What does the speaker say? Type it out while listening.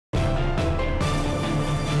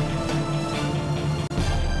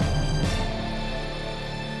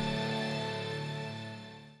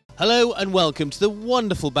Hello and welcome to the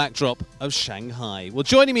wonderful backdrop of Shanghai. Well,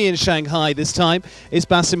 joining me in Shanghai this time is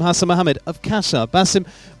Bassem Hassan Mohammed of Qatar. Bassem,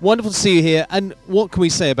 wonderful to see you here. And what can we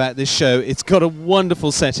say about this show? It's got a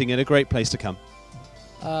wonderful setting and a great place to come.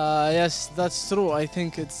 Yes, that's true. I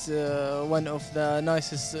think it's one of the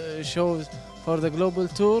nicest shows for the global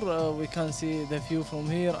tour. We can see the view from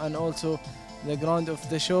here and also the ground of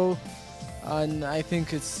the show. And I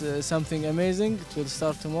think it's something amazing. It will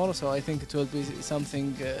start tomorrow, so I think it will be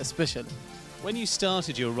something special. When you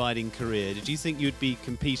started your riding career, did you think you'd be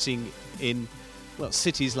competing in, well,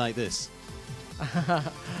 cities like this?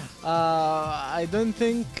 I don't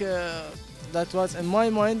think that was in my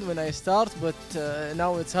mind when I start, but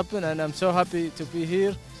now it's happened and I'm so happy to be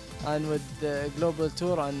here and with the global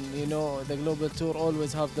tour. And you know, the global tour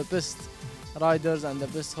always have the best riders and the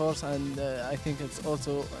best horse, and I think it's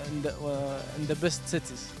also in the best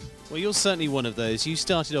cities. Well, you're certainly one of those. You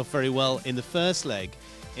started off very well in the first leg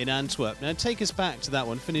in Antwerp. Now take us back to that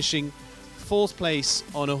one, finishing 4th place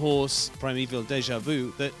on a horse, Wilde Déjà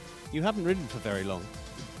Vu, that you haven't ridden for very long.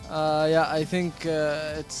 Yeah, I think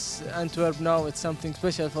it's Antwerp now. It's something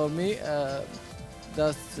special for me. I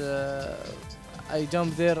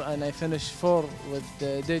jumped there and I finished 4 with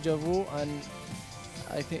the Déjà Vu, and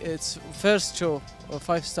I think it's first show, a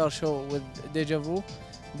 5-star show with Déjà Vu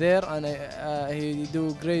there, and he do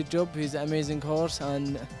a great job. He's an amazing horse,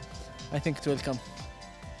 and I think it will come.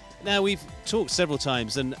 Now, we've talked several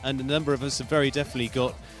times, and a number of us have very definitely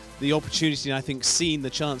got the opportunity, and I think seen the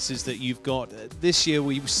chances that you've got. This year,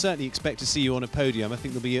 we certainly expect to see you on a podium. I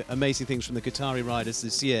think there'll be amazing things from the Qatari riders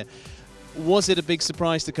this year. Was it a big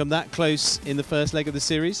surprise to come that close in the first leg of the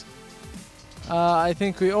series? I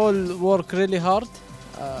think we all work really hard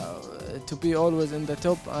to be always in the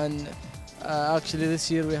top, and actually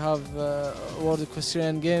this year we have World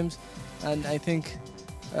Equestrian Games, and I think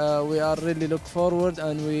we are really look forward,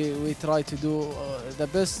 and we try to do the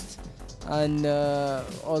best, and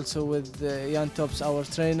also with Jan Tops, our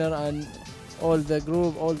trainer, and all the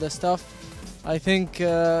group, all the staff. I think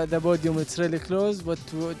the podium is really close, but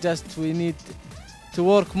we need to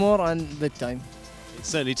work more and big time. It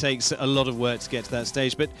certainly takes a lot of work to get to that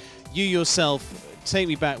stage, but you yourself, take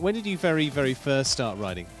me back. When did you very first start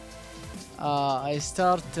riding? I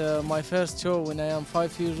start my first show when I am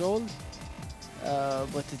 5 years old,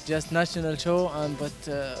 but it's just national show, but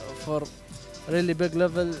for really big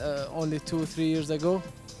level, only 2-3 years ago,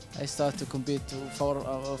 I started to compete for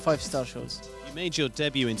 5-star shows. You made your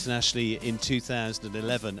debut internationally in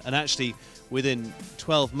 2011, and actually within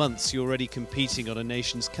 12 months you're already competing on a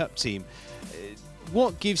Nations Cup team.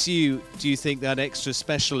 What gives you, do you think, that extra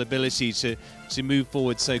special ability to move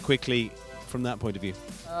forward so quickly from that point of view?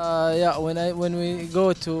 Yeah, when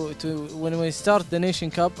we start the Nation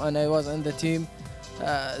Cup and I was in the team,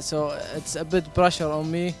 so it's a bit pressure on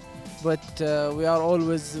me, but we are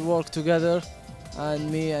always work together, and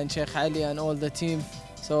me and Sheikh Ali and all the team.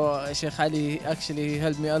 So Sheikh Ali actually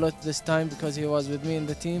helped me a lot this time because he was with me in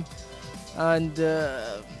the team, and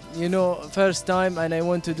you know, first time, and I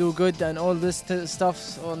want to do good and all this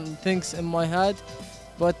stuff on things in my head,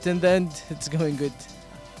 but in the end it's going good.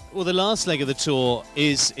 Well, the last leg of the tour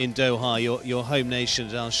is in Doha, your home nation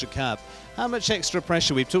at Al Shakab. How much extra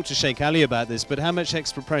pressure, we've talked to Sheikh Ali about this, but how much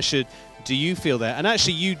extra pressure do you feel there? And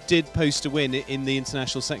actually you did post a win in the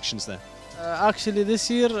international sections there. Actually this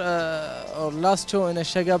year, or last show in Al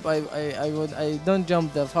Shakab, I don't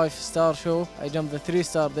jump the 5-star show, I jumped the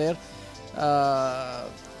 3-star there.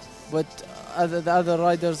 But the other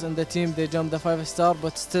riders in the team, they jump the 5-star,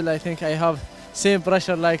 but still I think I have same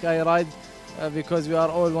pressure like I ride because we are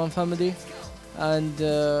all one family, and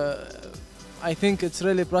I think it's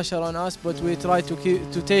really pressure on us, but we try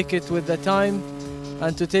to take it with the time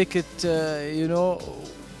and to take it, you know,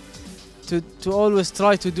 to always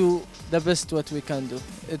try to do the best what we can do.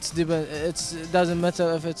 It doesn't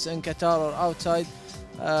matter if it's in Qatar or outside.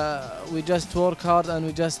 We just work hard and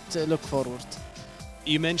we just look forward.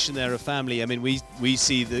 You mentioned they're a family. I mean, we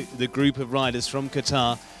see the group of riders from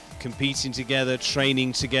Qatar competing together,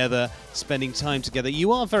 training together, spending time together.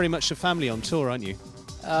 You are very much a family on tour, aren't you?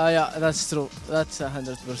 Yeah, that's true. That's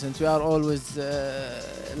 100%. We are always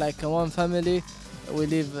like one family. We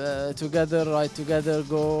live together, ride together,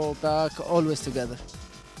 go back, always together.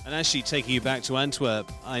 And actually taking you back to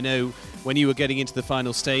Antwerp, I know when you were getting into the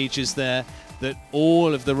final stages there, that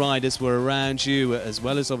all of the riders were around you, as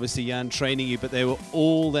well as obviously Jan training you, but they were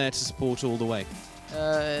all there to support all the way.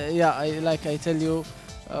 Yeah, like I tell you,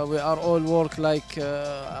 we are all work like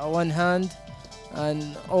one hand,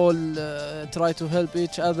 and all try to help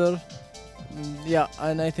each other. Yeah,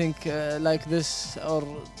 and I think like this, or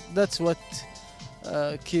that's what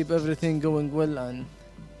keep everything going well, and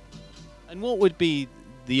And what would be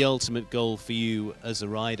the ultimate goal for you as a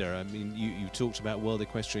rider? I mean, you talked about World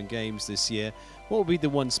Equestrian Games this year. What would be the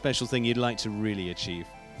one special thing you'd like to really achieve?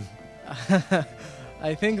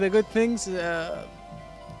 I think the good things,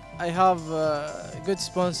 I have a good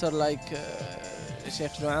sponsor like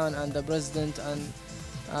Sheikh Joanne and the president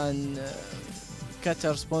and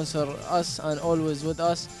Qatar sponsor us and always with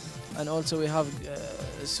us. And also we have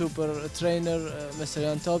a super trainer, Mr.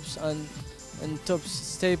 Jan Tops and Tops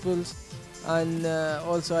Staples. And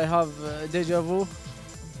also I have Deja Vu,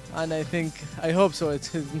 and I hope so.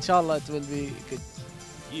 Inshallah, it will be good.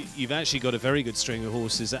 You've actually got a very good string of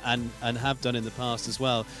horses and have done in the past as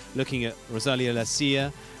well. Looking at Rosalia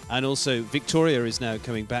Lacia, and also Victoria is now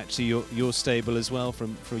coming back to your stable as well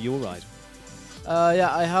from your ride. Yeah,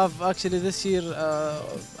 I have actually this year.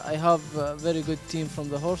 I have a very good team from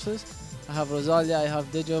the horses. I have Rosalia, I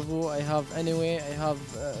have Deja Vu, I have Anyway, I have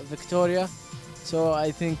Victoria. So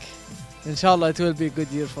I think, inshallah, it will be a good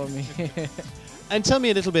year for me. And tell me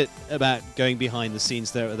a little bit about going behind the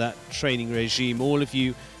scenes there at that training regime. All of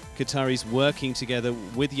you Qataris working together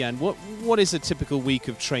with Jan. What is a typical week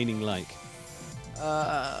of training like?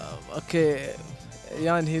 Okay,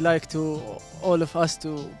 Jan, he like to all of us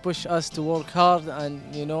to push us to work hard, and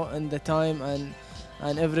in the time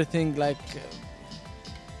and everything like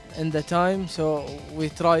in the time. So we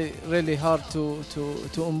try really hard to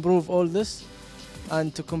improve all this.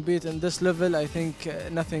 And to compete in this level, I think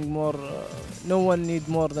nothing more. No one need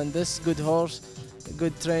more than this. Good horse,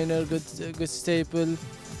 good trainer, good staple,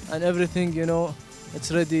 and everything.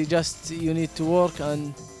 It's ready. Just you need to work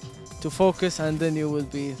and to focus, and then you will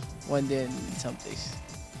be one day in some place.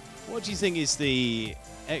 What do you think is the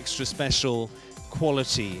extra special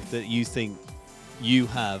quality that you think you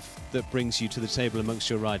have that brings you to the table amongst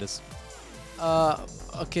your riders?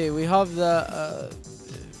 Okay, we have the.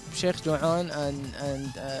 Sheikh Joanne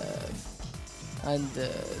and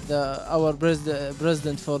our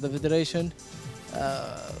president for the federation,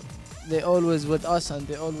 they always with us and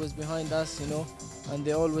they always behind us, and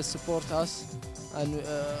they always support us, and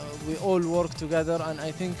we all work together. And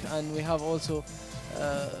I think, and we have also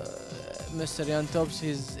Mr. Jan Tops.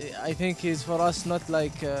 I think he's for us not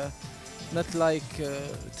like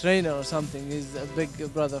trainer or something. He's a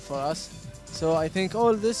big brother for us. So I think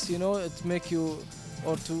all this, it make you,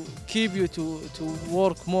 or to keep you to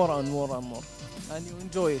work more and more and more, and you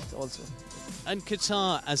enjoy it also. And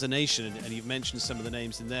Qatar as a nation, and you've mentioned some of the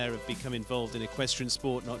names in there, have become involved in equestrian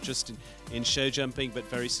sport, not just in show jumping, but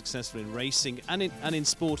very successful in racing and in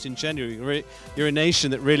sport in general. You're a nation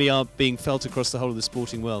that really are being felt across the whole of the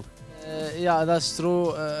sporting world. Yeah, that's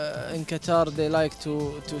true. In Qatar, they like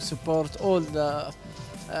to support all the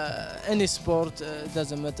any sport,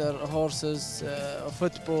 doesn't matter, horses,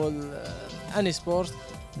 football, any sport.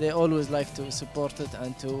 They always like to support it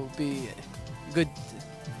and to be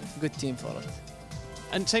good team for it.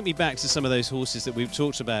 And take me back to some of those horses that we've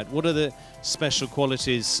talked about. What are the special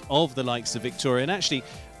qualities of the likes of Victoria? And actually,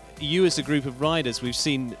 you as a group of riders, we've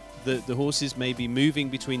seen the horses maybe moving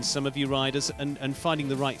between some of you riders and finding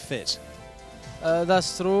the right fit.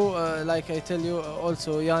 That's true. Like I tell you,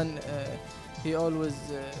 also Jan, he always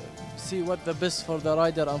see what the best for the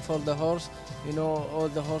rider and for the horse. All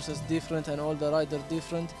the horses different and all the riders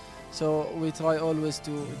different. So we try always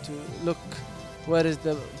to look where is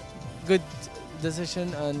the good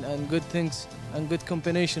decision and good things and good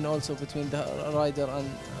combination also between the rider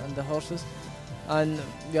and the horses. And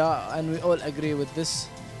yeah, and we all agree with this.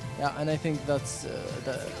 Yeah, and I think that's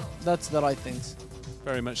the right things.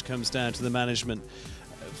 Very much comes down to the management.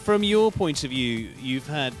 From your point of view, you've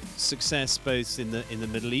had success both in the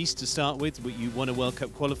Middle East to start with. You won a World Cup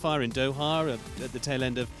qualifier in Doha at the tail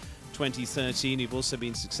end of 2013. You've also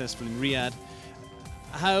been successful in Riyadh.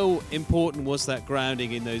 How important was that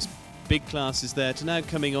grounding in those big classes there to now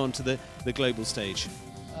coming on to the global stage?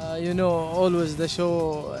 Always the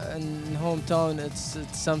show in hometown, it's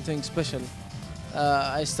something special.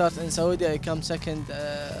 I start in Saudi, I come second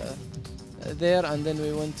there, and then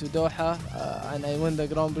we went to Doha and I won the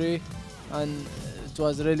Grand Prix, and it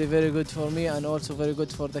was really very good for me and also very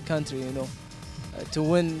good for the country, to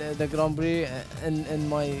win the Grand Prix in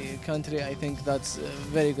my country. I think that's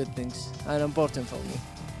very good things and important for me.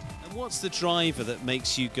 And what's the driver that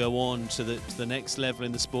makes you go on to the next level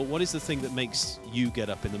in the sport? What is the thing that makes you get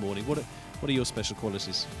up in the morning? What are your special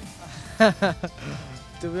qualities?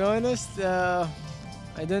 To be honest,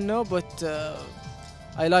 I don't know, but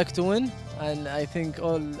I like to win, and I think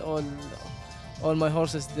all my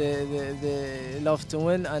horses they love to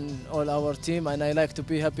win, and all our team, and I like to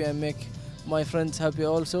be happy and make my friends happy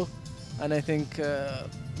also, and I think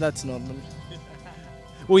that's normal.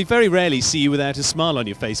 Well, we very rarely see you without a smile on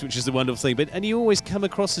your face, which is a wonderful thing. And you always come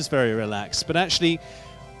across as very relaxed. But actually,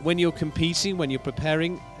 when you're competing, when you're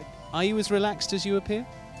preparing, are you as relaxed as you appear?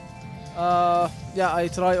 Yeah, I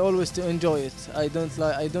try always to enjoy it. I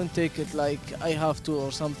don't take it like I have to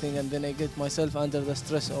or something, and then I get myself under the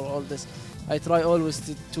stress or all this. I try always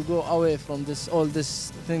to go away from all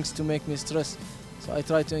these things to make me stress. So I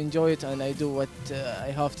try to enjoy it, and I do what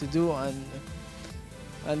I have to do,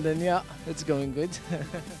 and then yeah, it's going good.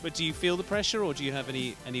 But do you feel the pressure, or do you have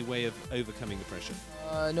any way of overcoming the pressure?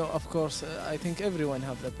 No, of course. I think everyone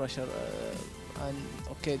have the pressure, and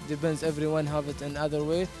okay, it depends. Everyone have it in other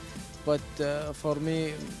way, but for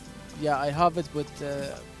me, yeah, I have it, but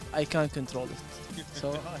I can't control it.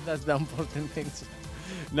 So that's the important thing.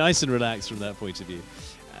 Nice and relaxed from that point of view.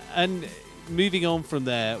 And moving on from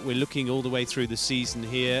there, we're looking all the way through the season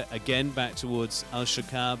here, again back towards Al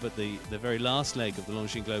Shakab at the very last leg of the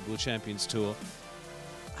Longines Global Champions Tour.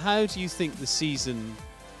 How do you think the season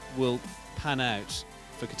will pan out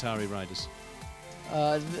for Qatari riders?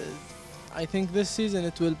 I think this season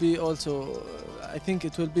it will be also, I think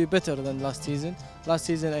it will be better than last season. Last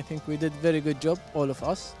season I think we did very good job, all of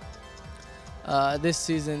us. This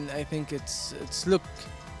season I think it's look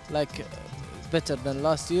like better than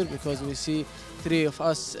last year, because we see 3 of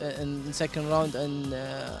us in second round and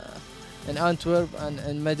in Antwerp and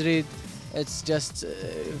in Madrid. It's just,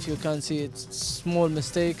 if you can see, it's small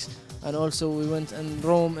mistakes. And also we went in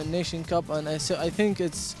Rome in Nation Cup, and I think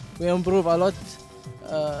we improve a lot,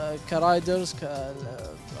 riders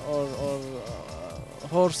or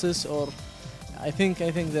horses, or I think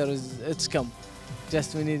it's come.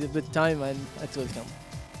 Just we need a bit time and it will come.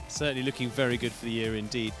 Certainly looking very good for the year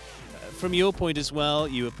indeed. From your point as well,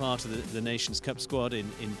 you were part of the Nations Cup squad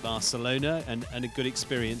in Barcelona, and a good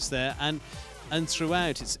experience there. And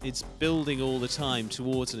throughout, it's building all the time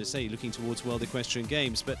towards, and I say, looking towards World Equestrian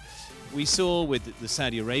Games. But we saw with the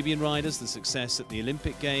Saudi Arabian riders the success at the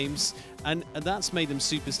Olympic Games, and that's made them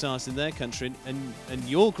superstars in their country. And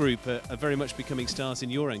your group are very much becoming stars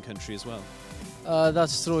in your own country as well.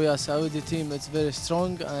 That's true, yes. Saudi team is very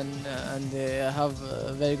strong, and they have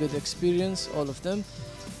very good experience, all of them.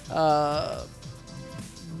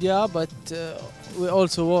 Yeah, but we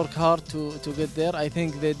also work hard to get there. I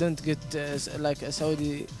think they don't get like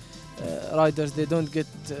Saudi riders. They don't get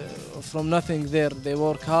from nothing there. They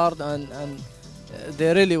work hard, and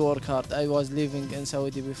they really work hard. I was living in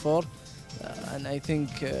Saudi before, and I think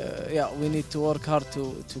yeah, we need to work hard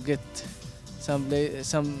to get some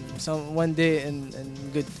one day in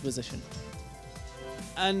good position.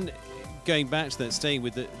 And going back to that, staying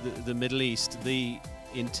with the Middle East, the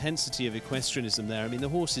intensity of equestrianism there. I mean, the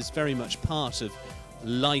horse is very much part of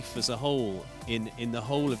life as a whole in the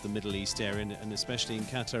whole of the Middle East area, and especially in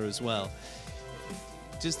Qatar as well.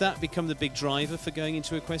 Does that become the big driver for going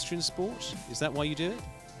into equestrian sport? Is that why you do it?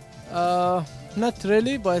 Not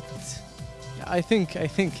really, but I think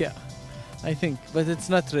yeah, I think, but it's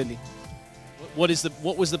not really.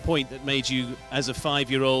 What was the point that made you, as a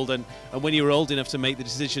 5-year-old, and when you were old enough to make the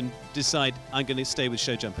decision, decide I'm going to stay with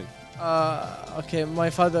show jumping? Okay, my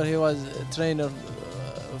father, he was a trainer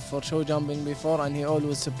for show jumping before, and he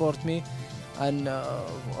always support me and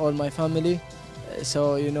all my family.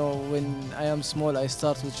 So, you know, when I am small, I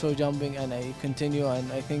start with show jumping and I continue,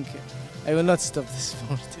 and I think I will not stop this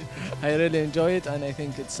sport. I really enjoy it, and I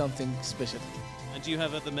think it's something special. And do you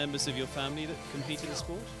have other members of your family that compete in the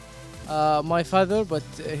sport? My father, but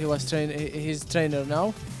he's trainer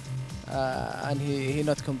now, and he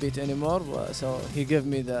not compete anymore, so he gave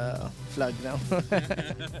me the flag now.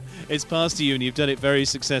 It's passed to you, and you've done it very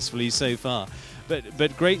successfully so far.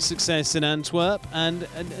 But great success in Antwerp, and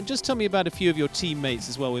just tell me about a few of your teammates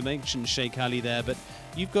as well. We mentioned Sheikh Ali there, but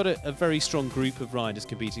you've got a very strong group of riders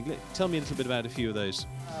competing. Tell me a little bit about a few of those.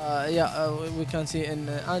 Yeah, we can see in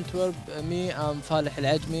Antwerp, me, I'm Faleh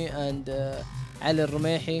Al-Ajmi and Ali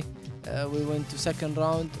Al-Rumayhi. We went to second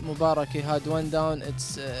round. Mubarak, he had one down.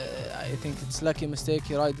 I think it's lucky mistake.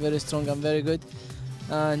 He ride very strong and very good.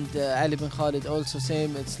 And Ali bin Khalid also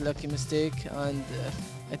same. It's lucky mistake. And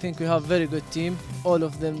I think we have very good team. All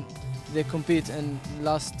of them, they compete in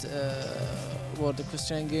last World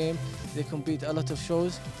Equestrian Game. They compete a lot of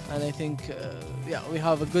shows. And I think yeah, we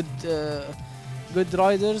have a good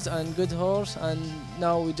riders and good horse. And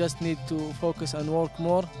now we just need to focus and work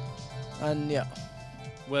more. And yeah.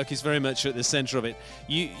 Work is very much at the centre of it.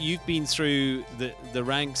 You've been through the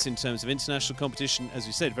ranks in terms of international competition, as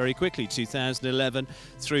we said, very quickly, 2011,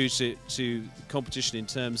 through to competition in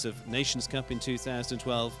terms of Nations Cup in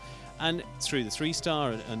 2012, and through the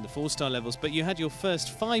 3-star and the 4-star levels. But you had your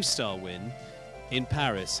first 5-star win in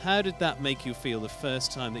Paris. How did that make you feel the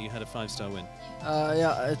first time that you had a 5-star win?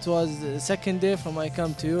 Yeah, it was the second day from I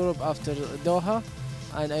come to Europe after Doha,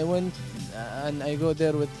 and I went and I go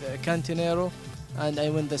there with Cantinero, and I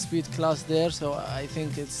win the speed class there. So I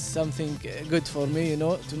think it's something good for me, you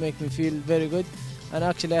know, to make me feel very good. And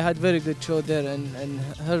actually, I had very good show there in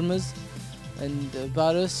Hermes and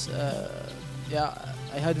Paris. Yeah,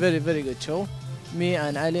 I had very good show. Me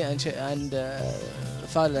and Ali and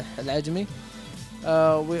Faleh Al-Ajmi.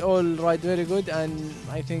 We all ride very good, and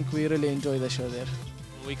I think we really enjoy the show there.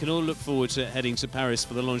 We can all look forward to heading to Paris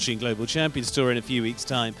for the Longines Global Champions Tour in a few weeks'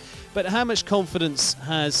 time. But how much confidence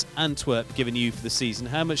has Antwerp given you for the season?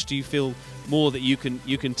 How much do you feel more that you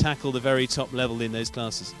can tackle the very top level in those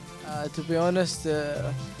classes? To be honest,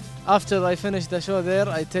 after I finish the show there,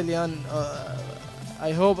 I tell Jan,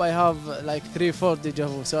 I hope I have like 3-4 deja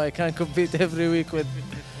vu, so I can compete every week with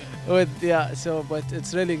yeah. So, but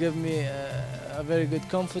it's really given me a very good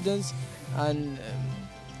confidence, and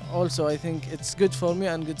also I think it's good for me,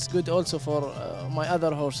 and it's good also for my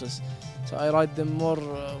other horses. So I ride them more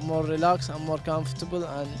relaxed and more comfortable,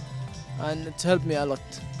 and it's helped me a lot.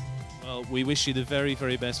 Well, we wish you the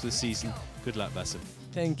very best for the season. Good luck, Bassem.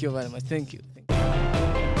 Thank you very much. Thank you.